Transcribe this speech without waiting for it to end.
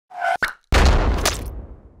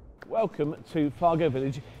welcome to FarGo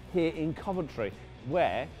Village here in Coventry,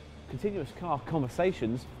 where Continuous Car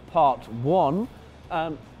Conversations Part 1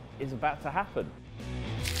 is about to happen.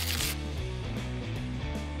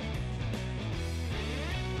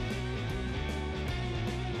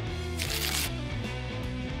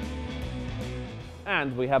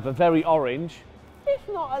 And we have a very orange, if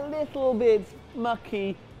not a little bit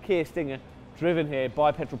mucky, Kia Stinger driven here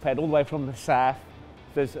by Petrol Ped all the way from the south.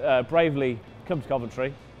 Says bravely come to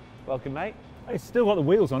Coventry. Welcome, mate. It's still got the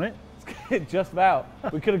wheels on it. Just about.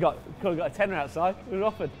 We could have got a tenner outside. We were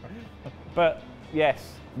offered. But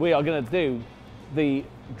yes, we are going to do the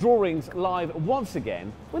drawings live once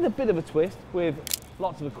again with a bit of a twist, with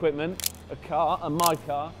lots of equipment, a car, and my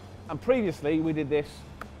car. And previously we did this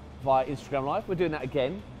via Instagram Live. We're doing that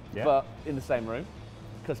again, but in the same room,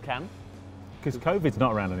 because COVID's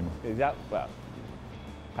not around anymore. Exactly. Well,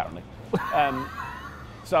 apparently.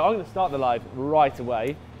 So I'm going to start the live right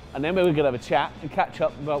away, and then we're going to have a chat and catch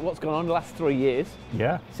up about what's gone on in the last 3 years.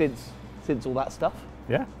 Yeah. Since all that stuff.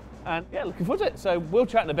 Yeah. And yeah, looking forward to it. So we'll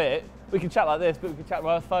chat in a bit. We can chat like this, but we can chat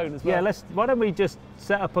via our phone as well. Yeah. Why don't we just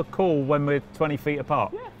set up a call when we're 20 feet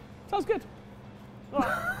apart? Yeah. Sounds good. All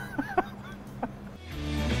right.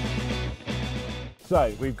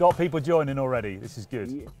 So we've got people joining already. This is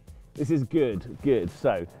good. Yeah, this is good. Good.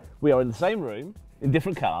 So we are in the same room in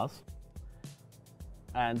different cars.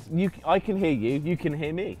 And I can hear you, you can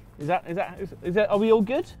hear me. Is that, are we all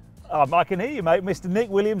good? I can hear you, mate. Mr. Nick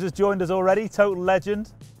Williams has joined us already, total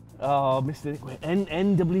legend. Oh, Mr. Nick,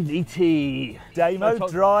 NWDT. Damo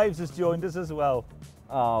Drives has joined us as well.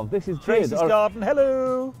 Oh, this is Tracy's good. Garden,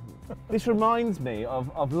 hello. This reminds me of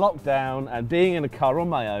lockdown and being in a car on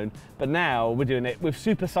my own, but now we're doing it, we've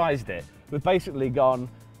supersized it. We've basically gone,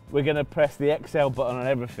 we're going to press the XL button on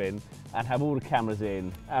everything and have all the cameras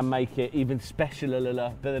in and make it even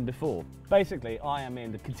specialer than before. Basically, I am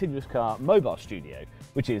in the Continuous Car mobile studio,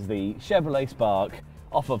 which is the Chevrolet Spark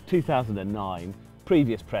off of 2009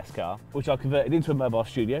 previous press car, which I converted into a mobile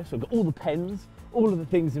studio. So I've got all the pens, all of the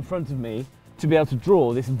things in front of me to be able to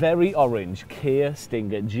draw this very orange Kia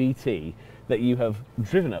Stinger GT that you have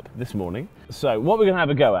driven up this morning. So what we're going to have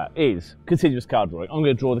a go at is continuous car drawing. I'm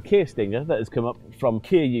going to draw the Kia Stinger that has come up from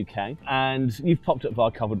Kia UK, and you've popped up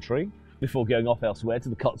via Coventry before going off elsewhere to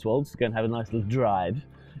the Cotswolds to go and have a nice little drive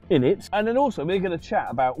in it. And then also we're going to chat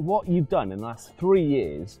about what you've done in the last 3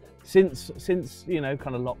 years since you know,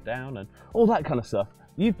 kind of lockdown and all that kind of stuff.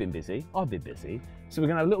 You've been busy, I've been busy, so we're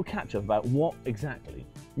going to have a little catch up about what exactly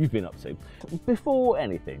you've been up to. Before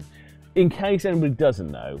anything, in case anybody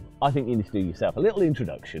doesn't know, I think you need to do yourself a little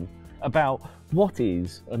introduction about what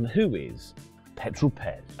is and who is Petrol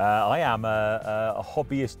Ped. I am a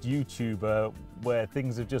hobbyist YouTuber where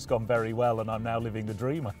things have just gone very well and I'm now living the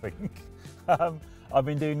dream, I think. I've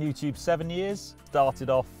been doing YouTube 7 years. Started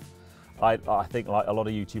off, I think like a lot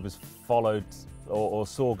of YouTubers, followed or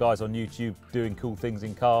saw guys on YouTube doing cool things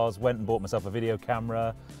in cars, went and bought myself a video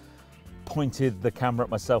camera, pointed the camera at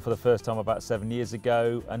myself for the first time about 7 years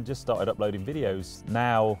ago and just started uploading videos.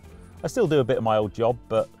 Now, I still do a bit of my old job,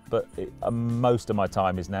 but most of my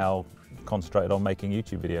time is now concentrated on making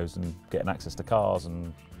YouTube videos and getting access to cars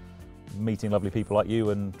and meeting lovely people like you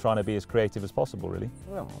and trying to be as creative as possible, really.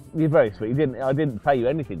 Well, you're very sweet. I didn't pay you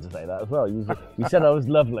anything to say that as well. You said I was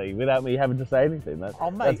lovely without me having to say anything.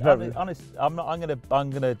 Oh, mate, honest, I'm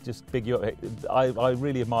gonna just big you up. I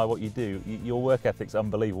really admire what you do. Your work ethic's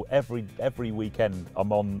unbelievable. Every weekend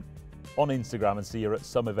I'm on Instagram and see you're at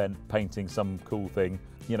some event painting some cool thing.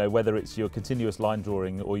 You know, whether it's your continuous line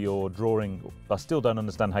drawing or your drawing. I still don't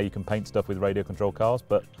understand how you can paint stuff with radio control cars,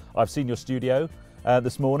 but I've seen your studio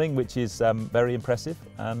this morning, which is very impressive.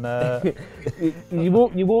 And you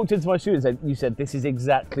walked into my studio and you said, "This is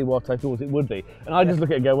exactly what I thought it would be." And I just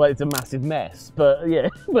look at it and go, "Well, it's a massive mess." But yeah,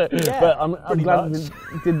 but I'm glad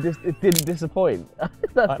it didn't disappoint.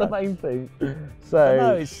 That's the main thing. So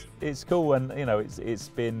no, it's cool, and you know, it's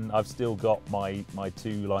been. I've still got my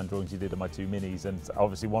 2 line drawings you did of my 2 minis, and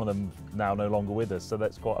obviously one of them now no longer with us, so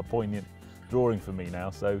that's quite a poignant drawing for me now.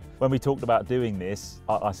 So when we talked about doing this,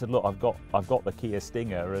 I said, look, I've got the Kia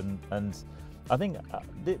Stinger, and I think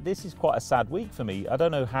this is quite a sad week for me. I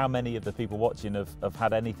don't know how many of the people watching have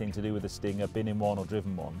had anything to do with the Stinger, been in one or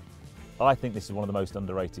driven one. I think this is one of the most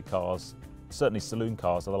underrated cars, certainly saloon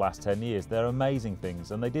cars, of the last 10 years. They're amazing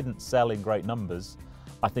things, and they didn't sell in great numbers.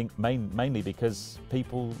 I think mainly because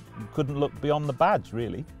people couldn't look beyond the badge,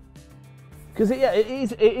 really. Because it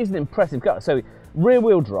is an impressive car. So rear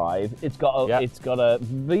wheel drive, it's got a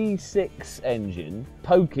V6 engine,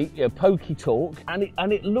 pokey torque,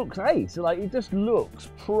 and it looks ace. Like, it just looks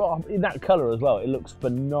in that colour as well. It looks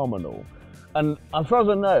phenomenal. And as far as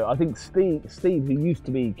I know, I think Steve, who used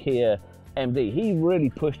to be Kia MD, he really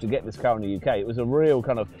pushed to get this car in the UK. It was a real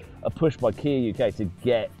kind of a push by Kia UK to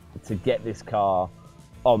get this car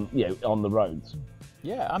on, you know, on the roads.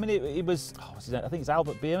 Yeah, I mean, it was, I think it's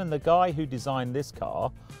Albert Bierman, the guy who designed this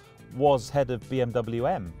car was head of BMW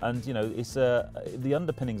M, and you know, it's the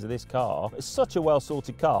underpinnings of this car. It's such a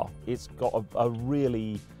well-sorted car. It's got a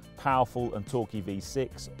really powerful and torquey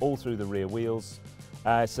V6 all through the rear wheels.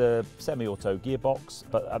 It's a semi-auto gearbox,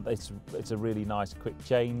 but it's a really nice quick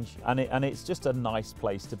change, and it's just a nice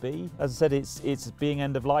place to be. As I said, it's being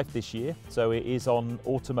end of life this year, so it is on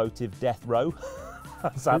automotive death row,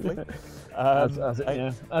 sadly. As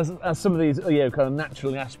some of these, you know, kind of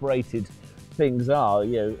naturally aspirated things are,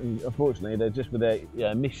 you know, unfortunately they're just with their, you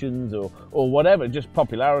know, emissions or whatever, just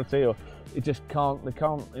popularity, or it just can't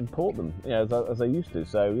import them, you know, as they used to.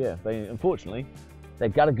 So yeah, unfortunately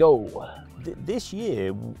they've got to go. This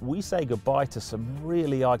year we say goodbye to some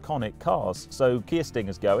really iconic cars. So Kia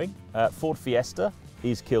Stinger's going, Ford Fiesta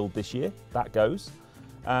is killed this year, that goes.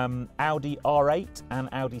 Audi R8 and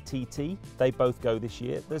Audi TT, they both go this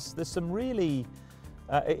year. There's some really,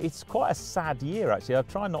 it's quite a sad year actually. I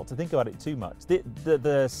try not to think about it too much.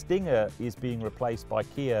 The Stinger is being replaced by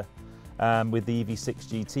Kia with the EV6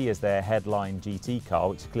 GT as their headline GT car,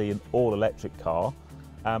 which is clearly an all-electric car.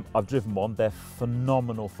 I've driven one, they're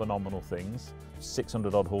phenomenal things.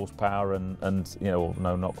 600 odd horsepower and you know,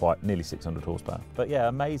 no, not quite, nearly 600 horsepower. But yeah,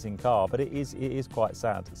 amazing car, but it is quite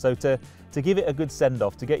sad. So to give it a good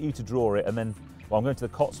send-off, to get you to draw it, and then, well, I'm going to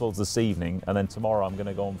the Cotswolds this evening, and then tomorrow I'm going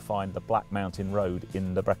to go and find the Black Mountain Road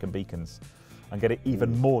in the Brecon Beacons and get it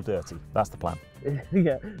even more dirty. That's the plan.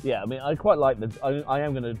 yeah. I mean, I quite like I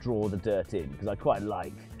am going to draw the dirt in, because I quite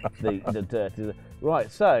like the dirt.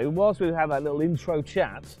 Right, so whilst we have that little intro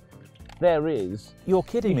chat, there is... You're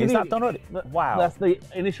kidding me, is that done already? Wow. That's the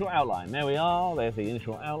initial outline. There we are, there's the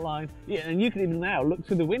initial outline. Yeah, and you can even now look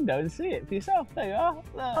through the window and see it for yourself. There you are.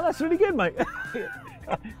 There. Oh, that's really good, mate.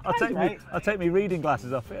 I'll take me reading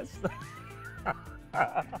glasses off, yes.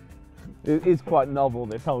 It's quite novel,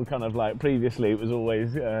 this whole kind of like, previously it was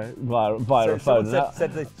always via a phone.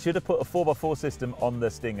 Said they should have put a 4x4 system on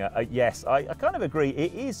the Stinger. Yes, I kind of agree.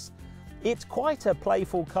 It's quite a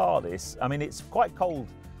playful car, this. I mean, it's quite cold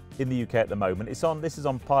in the UK at the moment. This is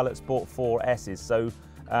on Pilot Sport 4S's, so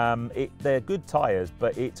they're good tyres,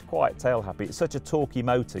 but it's quite tail happy. It's such a torquey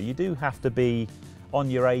motor. You do have to be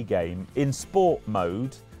on your A game. In sport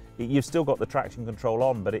mode, you've still got the traction control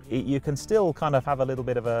on, but you can still kind of have a little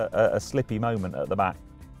bit of a slippy moment at the back.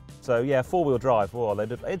 So yeah, four-wheel drive, well,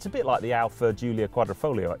 it's a bit like the Alfa Giulia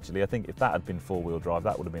Quadrifoglio actually. I think if that had been four-wheel drive,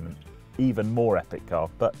 that would have been an even more epic car,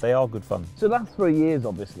 but they are good fun. So that's 3 years,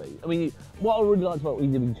 obviously. I mean, what I really liked about what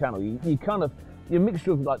you did with the channel, you kind of, you're a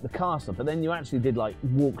mixture of like the car stuff, but then you actually did like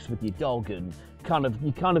walks with your dog, and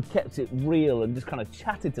you kind of kept it real and just kind of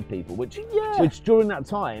chatted to people, which during that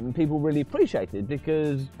time people really appreciated,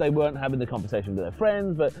 because they weren't having the conversation with their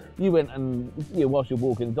friends, but you went and, you know, whilst you're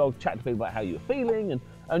walking the dog, chat to people about how you're feeling,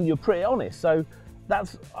 and you're pretty honest. So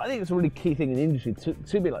I think it's a really key thing in the industry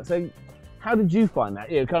to be like. So how did you find that?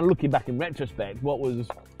 You know, kind of looking back in retrospect, what was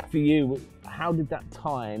for you? How did that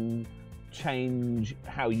time change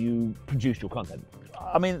how you produced your content?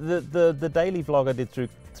 I mean, the daily vlog I did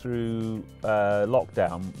through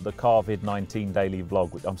lockdown, the COVID-19 daily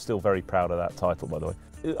vlog, which I'm still very proud of that title, by the way.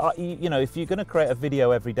 You know, if you're going to create a video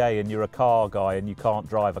every day and you're a car guy and you can't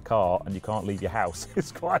drive a car and you can't leave your house,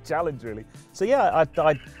 it's quite a challenge, really. So yeah,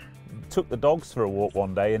 I took the dogs for a walk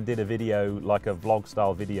one day and did a video, like a vlog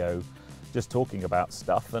style video, just talking about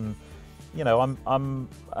stuff, and you know,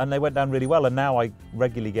 and they went down really well, and now I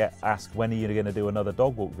regularly get asked, when are you going to do another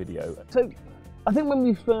dog walk video? So I think when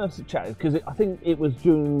we first chatted, because I think it was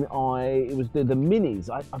during it was the minis.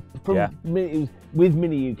 It was with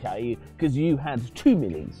Mini UK, because you had 2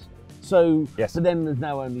 minis. So yes. But then there's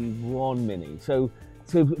now only 1 mini. So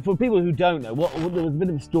for people who don't know, there was a bit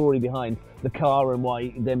of a story behind the car and why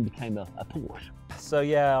it then became a Porsche. So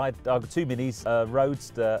yeah, I've got 2 minis, a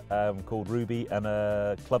Roadster called Ruby and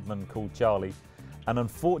a Clubman called Charlie. And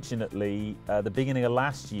unfortunately, the beginning of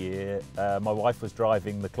last year, my wife was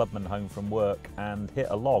driving the Clubman home from work and hit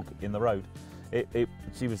a log in the road.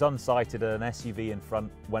 She was unsighted, an SUV in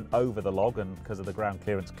front went over the log, and because of the ground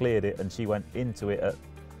clearance cleared it, and she went into it at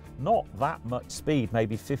not that much speed,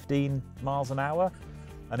 maybe 15 miles an hour,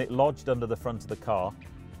 and it lodged under the front of the car.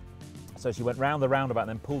 So she went round the roundabout and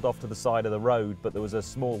then pulled off to the side of the road, but there was a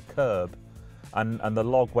small curb, and the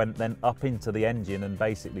log went then up into the engine and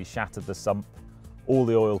basically shattered the sump. All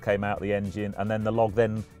the oil came out of the engine, and then the log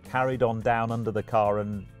then carried on down under the car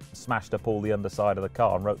and smashed up all the underside of the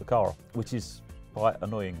car and wrote the car off, which is quite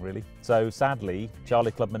annoying, really. So sadly,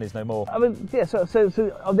 Charlie Clubman is no more. I mean, yeah. So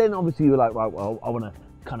then obviously you were like, right, well, I want to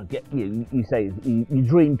kind of get you say you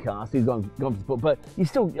dream car, so you've gone for sport, but you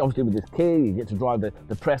still obviously with this Kia, you get to drive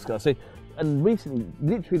the press car. So, and recently,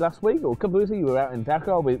 literally last week or a couple of weeks ago, you were out in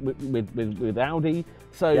Dakar with Audi.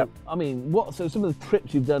 So yep. I mean, so some of the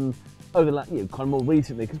trips you've done over the kind of more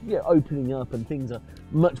recently, because opening up and things are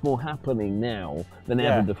much more happening now than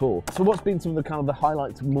ever before. So what's been some of the kind of the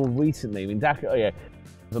highlights more recently? I mean, Dakar, it's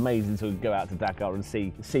amazing to go out to Dakar and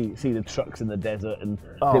see the trucks in the desert and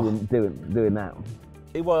doing that.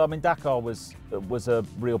 Well, I mean, Dakar was a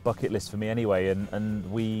real bucket list for me anyway,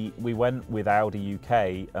 and we went with Audi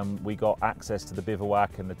UK and we got access to the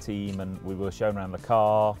bivouac and the team, and we were shown around the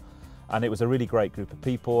car. And it was a really great group of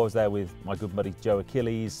people. I was there with my good buddy Joe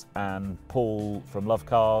Achilles and Paul from Love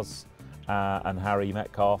Cars and Harry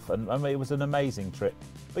Metcalf, and I mean, it was an amazing trip.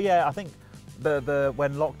 But yeah, I think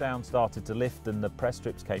when lockdown started to lift and the press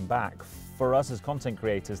trips came back, for us as content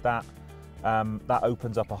creators, that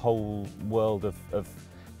opens up a whole world of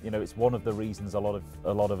it's one of the reasons a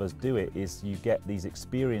lot of us do it, is you get these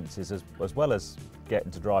experiences as well as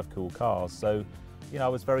getting to drive cool cars. So I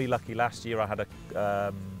was very lucky last year. I had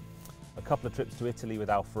a couple of trips to Italy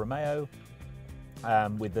with Alfa Romeo,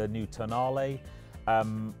 with the new Tonale.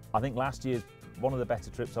 I think last year, one of the better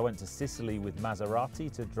trips, I went to Sicily with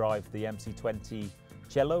Maserati to drive the MC20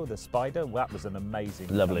 Cello, the Spider. That was an amazing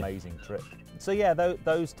trip. So yeah,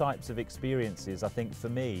 those types of experiences, I think for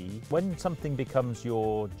me, when something becomes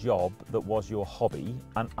your job that was your hobby,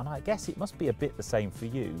 and I guess it must be a bit the same for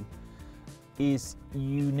you, is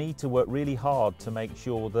you need to work really hard to make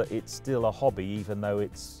sure that it's still a hobby, even though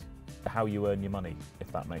it's how you earn your money,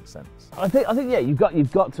 if that makes sense. I think yeah, you've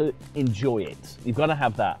got to enjoy it. You've got to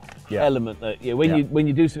have that element that when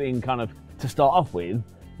you do something kind of to start off with,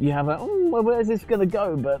 you have well, where's this going to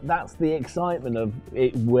go? But that's the excitement of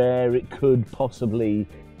it, where it could possibly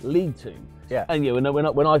lead to. Yeah. And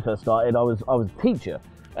when I first started, I was a teacher,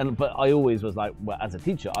 but I always was like, well, as a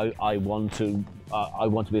teacher, I want to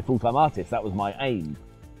be a full-time artist. That was my aim.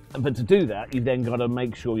 But to do that, you've then got to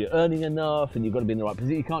make sure you're earning enough, and you've got to be in the right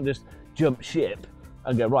position. You can't just jump ship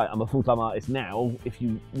and go, right, I'm a full-time artist now, if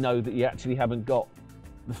you know that you actually haven't got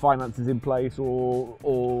the finances in place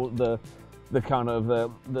or the kind of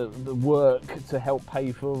the work to help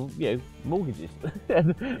pay for mortgages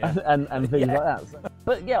and things like that.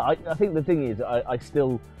 But yeah, I think the thing is, I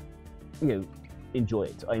still enjoy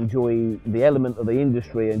it. I enjoy the element of the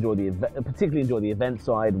industry. I particularly enjoy the event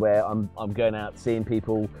side, where I'm going out seeing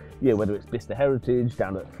people, whether it's Bicester Heritage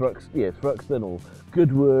down at Thruxton or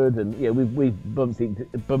Goodwood, and we've bumped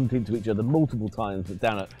into each other multiple times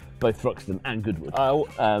down at both Thruxton and Goodwood. I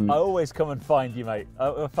always come and find you, mate.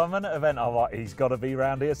 If I'm at an event, I'm like, he's got to be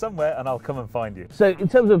around here somewhere, and I'll come and find you. So in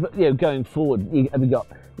terms of going forward, have you got?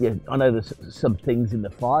 I know there's some things in the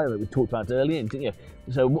fire that we talked about earlier.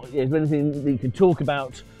 So is there anything that you can talk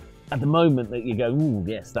about at the moment that you go, ooh,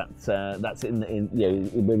 yes, that's in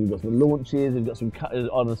when you've got some launches, you've got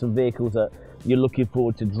some vehicles that you're looking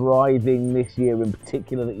forward to driving this year in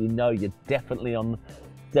particular, that you're definitely going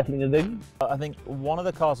to do? I think one of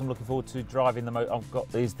the cars I'm looking forward to driving the most I've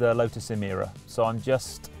got is the Lotus Emira. So I'm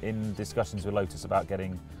just in discussions with Lotus about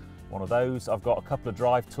getting one of those. I've got a couple of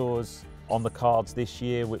drive tours on the cards this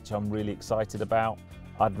year, which I'm really excited about.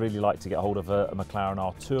 I'd really like to get hold of a McLaren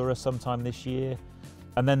Artura sometime this year.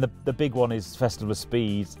 And then the big one is Festival of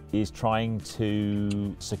Speed is trying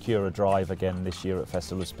to secure a drive again this year at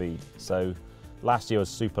Festival of Speed. So last year I was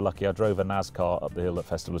super lucky. I drove a NASCAR up the hill at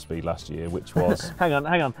Festival of Speed last year, which was... hang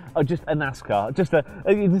on. Oh, just a NASCAR. Just drove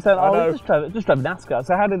a NASCAR.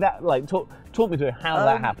 So how did that, talk me through how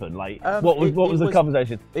that happened? What was the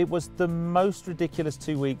conversation? It was the most ridiculous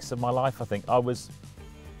 2 weeks of my life, I think.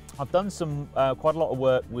 I've done some quite a lot of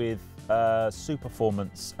work with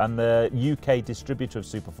Superformance and the UK distributor of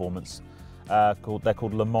Superformance. They're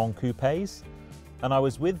called Le Mans Coupes. And I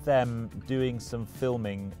was with them doing some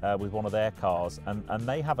filming with one of their cars, and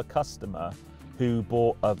they have a customer who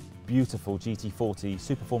bought a beautiful GT40,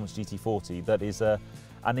 Superformance GT40, that is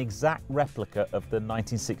an exact replica of the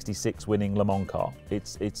 1966 winning Le Mans car.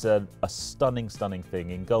 It's a stunning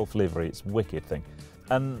thing in Gulf livery. It's a wicked thing.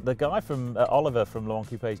 And the guy from Oliver from Le Mans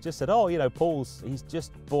Coupes just said, oh, he's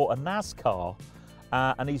just bought a NASCAR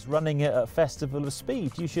and he's running it at Festival of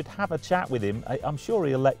Speed. You should have a chat with him. I'm sure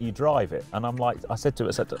he'll let you drive it. And I said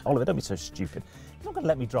to Oliver, don't be so stupid. You're not going to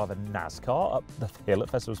let me drive a NASCAR up the hill at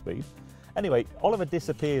Festival of Speed. Anyway, Oliver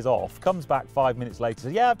disappears off, comes back 5 minutes later,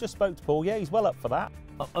 says, yeah, I've just spoke to Paul. Yeah, he's well up for that.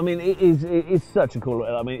 I mean, it's such a cool,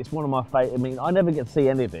 it's one of my favourite. I never get to see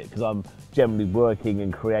any of it because I'm generally working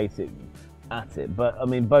and creating. at it. But I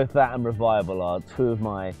mean, both that and Revival are two of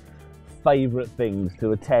my favourite things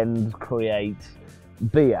to attend, create,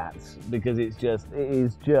 be at, because it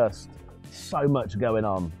is just so much going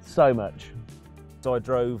on, so much. So I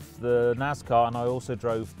drove the NASCAR and I also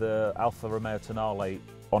drove the Alfa Romeo Tonale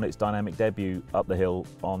on its dynamic debut up the hill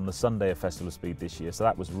on the Sunday of Festival of Speed this year, so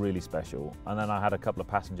that was really special. And then I had a couple of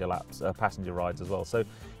passenger rides as well. So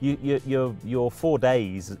your 4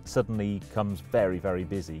 days suddenly comes very, very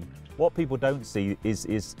busy. What people don't see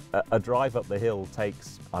is a drive up the hill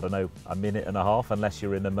takes, I don't know, a minute and a half, unless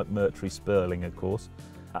you're in a McMurtry Spurling, of course.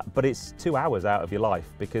 But it's 2 hours out of your life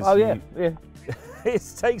because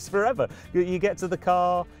it takes forever. You get to the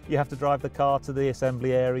car, you have to drive the car to the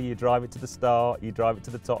assembly area, you drive it to the start, you drive it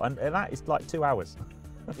to the top, and that is like 2 hours.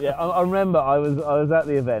 Yeah, I remember I was at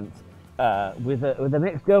the event with an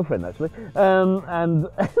ex-girlfriend actually, and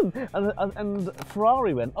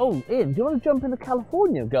Ferrari went, "Oh, Ian, do you want to jump into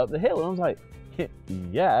California and go up the hill?" And I was like,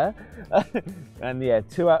 yeah. And yeah,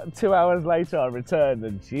 2 hours later I returned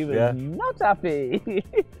and she was not happy.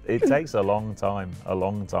 It takes a long time,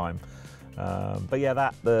 but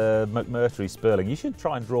yeah, the McMurtry Spurling, you should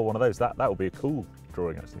try and draw one of those. That would be a cool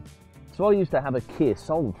drawing actually. So I used to have a Kia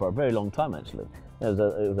Soul for a very long time actually. It was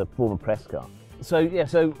a former press car. So yeah,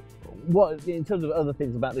 so what, in terms of other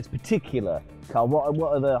things about this particular car,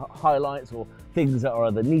 what are the highlights or things that are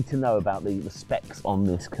the need to know about the specs on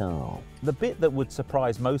this car? The bit that would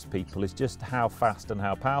surprise most people is just how fast and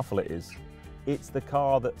how powerful it is. It's the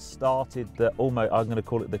car that started the I'm going to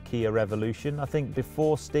call it the Kia revolution. I think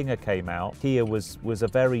before Stinger came out, Kia was a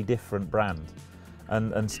very different brand.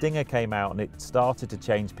 And Stinger came out and it started to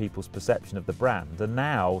change people's perception of the brand. And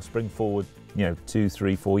now, spring forward, 2,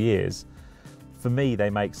 3, 4 years, for me, they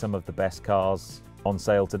make some of the best cars on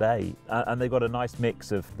sale today. And they've got a nice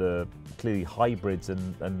mix of the clearly hybrids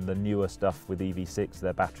and the newer stuff with EV6,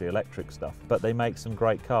 their battery electric stuff. But they make some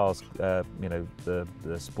great cars. The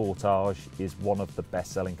Sportage is one of the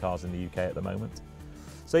best-selling cars in the UK at the moment.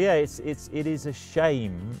 So yeah, it is a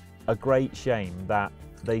shame, a great shame, that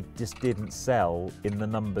they just didn't sell in the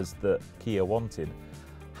numbers that Kia wanted.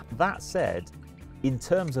 That said, in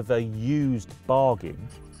terms of a used bargain,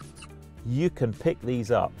 you can pick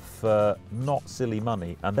these up for not silly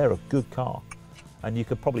money, and they're a good car. And you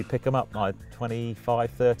could probably pick them up like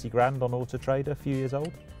 25, 30 grand on Auto Trader, a few years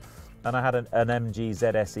old. And I had an MG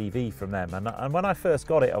ZS EV from them, and when I first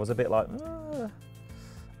got it, I was a bit like,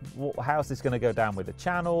 how's this going to go down with the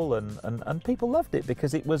channel? And people loved it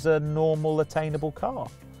because it was a normal, attainable car.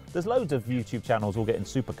 There's loads of YouTube channels all getting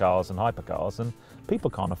supercars and hypercars, and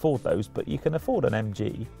people can't afford those, but you can afford an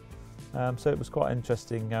MG. So it was quite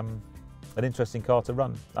interesting. An interesting car to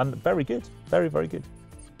run, and very good, very, very good.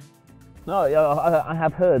 No, I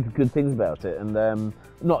have heard good things about it, and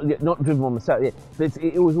not driven on myself. Yeah, but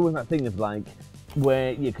it was always that thing of like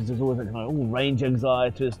where because there's always that kind of range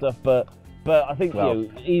anxiety and stuff. But I think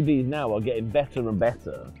EVs now are getting better and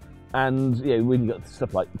better, and when you got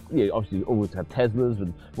stuff like obviously you always had Teslas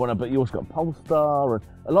and whatnot, but you also got Polestar, and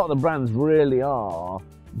a lot of the brands really are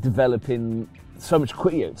developing so much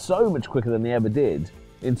quicker than they ever did,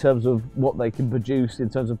 in terms of what they can produce in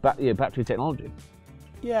terms of battery technology.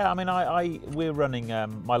 Yeah, I mean, we're running,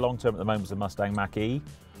 my long term at the moment is a Mustang Mach-E,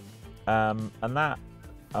 and that,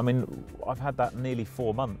 I mean, I've had that nearly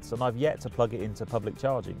 4 months, and I've yet to plug it into public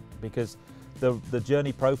charging, because the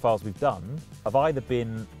journey profiles we've done have either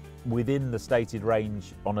been within the stated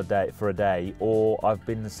range on a day, or I've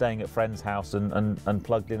been staying at friends' house and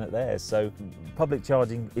plugged in at theirs. So public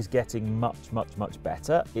charging is getting much, much, much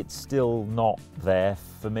better. It's still not there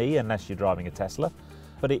for me unless you're driving a Tesla,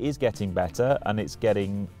 but it is getting better, and it's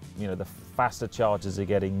getting, the faster chargers are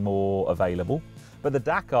getting more available. But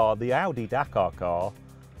the Audi Dakar car,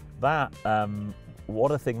 that,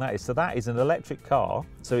 what a thing that is. So that is an electric car,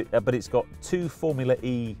 but it's got 2 Formula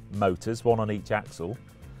E motors, one on each axle.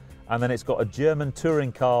 And then it's got a German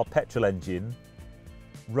touring car petrol engine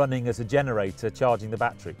running as a generator, charging the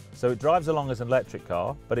battery. So it drives along as an electric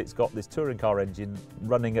car, but it's got this touring car engine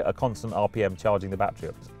running at a constant RPM, charging the battery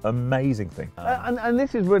up. Amazing thing. And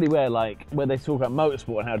this is really where they talk about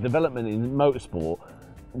motorsport and how development in motorsport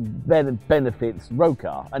benefits road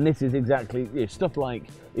car. And this is exactly stuff like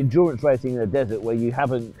endurance racing in the desert, where you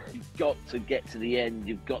haven't got to get to the end,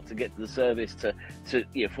 you've got to get to the service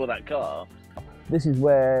for that car. This is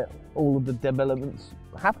where all of the developments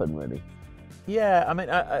happen, really. Yeah, I mean,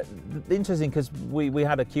 interesting, because we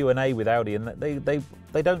had a Q&A with Audi, and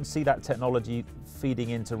they don't see that technology feeding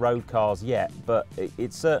into road cars yet, but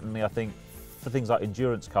it's certainly, I think, for things like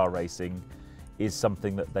endurance car racing, is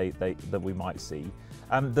something that that we might see.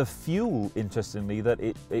 The fuel, interestingly, that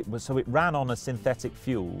it ran on a synthetic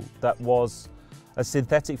fuel that was a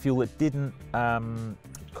synthetic fuel that didn't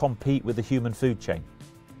compete with the human food chain,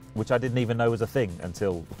 which I didn't even know was a thing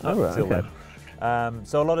until then.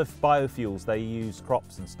 So a lot of biofuels, they use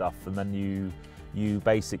crops and stuff, and then you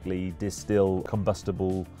basically distill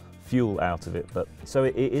combustible fuel out of it. But so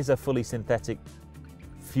it is a fully synthetic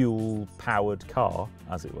fuel powered car,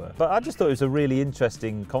 as it were. But I just thought it was a really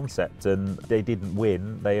interesting concept, and they didn't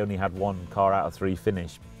win. They only had 1 car out of 3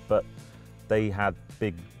 finish, but they had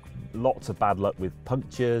lots of bad luck with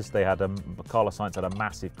punctures. They had Carlos Sainz had a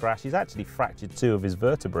massive crash. He's actually fractured 2 of his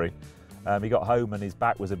vertebrae. He got home and his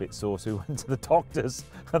back was a bit sore, so he went to the doctors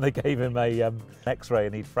and they gave him a X-ray,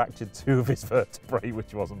 and he'd fractured 2 of his vertebrae,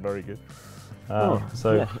 which wasn't very good.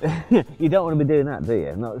 So yeah. You don't want to be doing that, do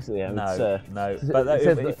you? Not, yeah, no. But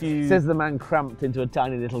says the man cramped into a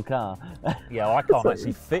tiny little car. Yeah, I can't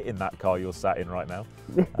actually fit in that car you're sat in right now.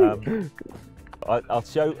 I'll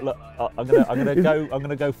show. Look, I'm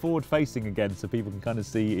gonna go forward facing again so people can kind of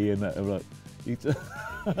see Ian.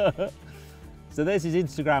 So there's his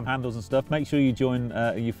Instagram handles and stuff. Make sure you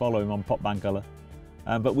you follow him on Popbangcolour.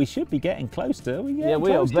 But we should be getting close to. We are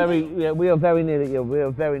very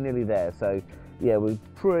nearly there. So yeah, we've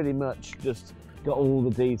pretty much just got all the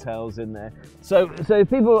details in there. So if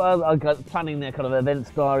people are planning their kind of events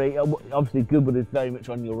diary, obviously Goodwood is very much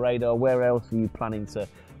on your radar. Where else are you planning to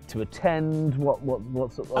attend?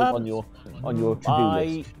 What's on your to-do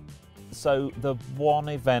list? So the one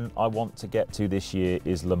event I want to get to this year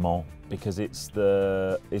is Le Mans, because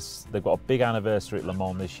they've got a big anniversary at Le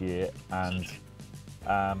Mans this year, and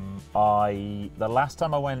the last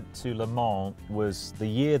time I went to Le Mans was the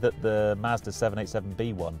year that the Mazda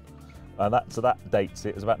 787B won. So that dates it.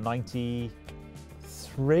 It was about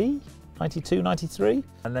 92, 93.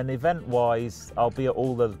 And then event-wise, I'll be at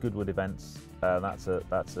all the Goodwood events. That's an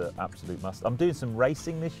absolute must. I'm doing some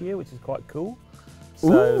racing this year, which is quite cool.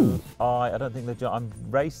 So I don't think I'm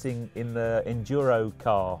racing in the enduro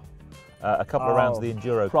car, a couple of rounds of the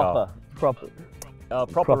enduro car. Proper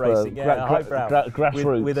racing, yeah, highbrow.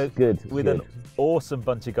 Grassroots. With an awesome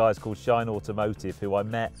bunch of guys called Shine Automotive, who I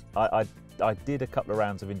met. I did a couple of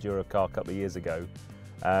rounds of enduro car a couple of years ago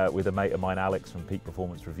with a mate of mine, Alex from Peak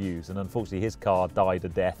Performance Reviews, and unfortunately his car died a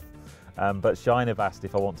death. But Shine have asked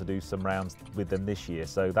if I want to do some rounds with them this year,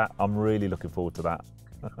 so that I'm really looking forward to that.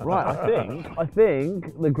 Right, I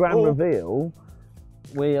think the grand reveal.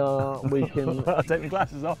 We can. I'll take my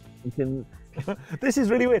glasses off. We can. This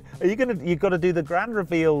is really weird. You've got to do the grand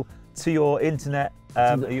reveal to your internet,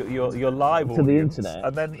 your live audience, to the internet,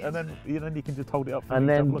 and then you can just hold it up for and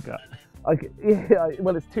me then to look at.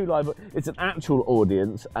 Well, it's 2 live. It's an actual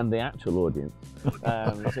audience and the actual audience.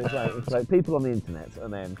 So it's like people on the internet,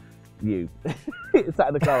 and then you sat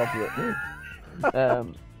in the car opposite.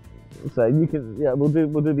 So you can, we'll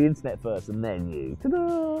do the internet first, and then you.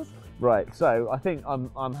 Ta-da! Right. So I think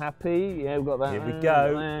I'm happy. Yeah, we've got that. Here we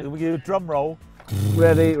go. We do a drum roll.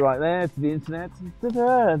 Ready? Right there to the internet.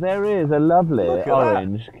 Ta-da! There is a lovely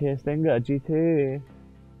orange Kia Stinger GT.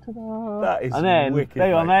 Ta-da! That is and then, wicked. There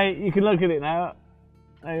you are, mate. You can look at it now.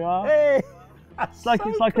 There you are. Hey, it's like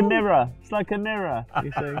a mirror. It's like a mirror.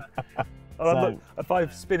 You see. Look, if I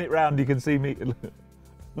spin it round, you can see me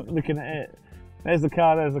looking at it. There's the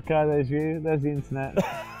car, there's you, there's the internet.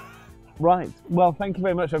 Right, well, thank you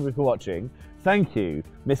very much, everybody, for watching. Thank you,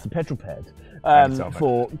 Mr. Petrol Ped,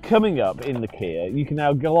 for coming up in the Kia. You can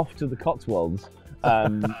now go off to the Cotswolds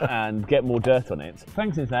and get more dirt on it.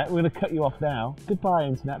 Thanks, Internet. We're going to cut you off now. Goodbye,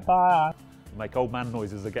 Internet. Bye. Make old man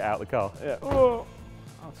noises as I get out of the car. Yeah. Oh,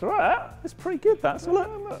 that's all right. It's pretty good, that's all right.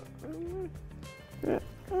 Yeah,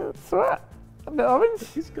 that's all right. A bit orange.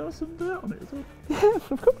 It's got some dirt on it as well. Yeah,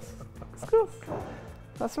 of course. Of course.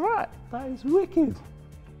 That's all right. That is wicked.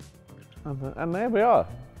 And there we are.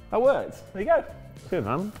 That worked. There you go. Good,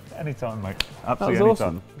 man. Anytime, mate. That Absolutely was awesome.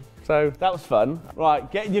 anytime. So that was fun.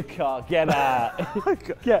 Right, get in your car. Get out.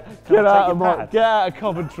 get out of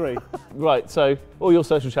Coventry. Right. So all your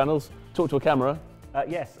social channels. Talk to a camera.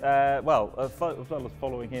 Yes. As well as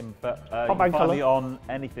following him, but you can find me on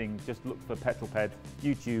anything. Just look for Petrol Ped,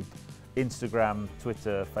 YouTube, Instagram,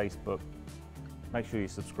 Twitter, Facebook. Make sure you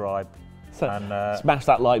subscribe. So, and smash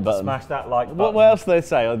that like button. Smash that like button. What else do they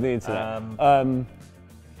say on the internet?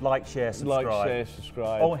 Like, share, subscribe. Like, share,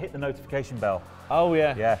 subscribe. Oh, hit the notification bell. Oh,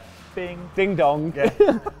 yeah. Yeah. Bing. Ding dong.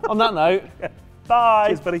 Yeah. On that note, bye.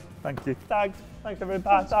 Cheers, buddy. Thank you. Thanks. Thanks,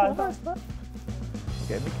 everybody. Bye.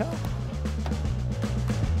 Get in the car.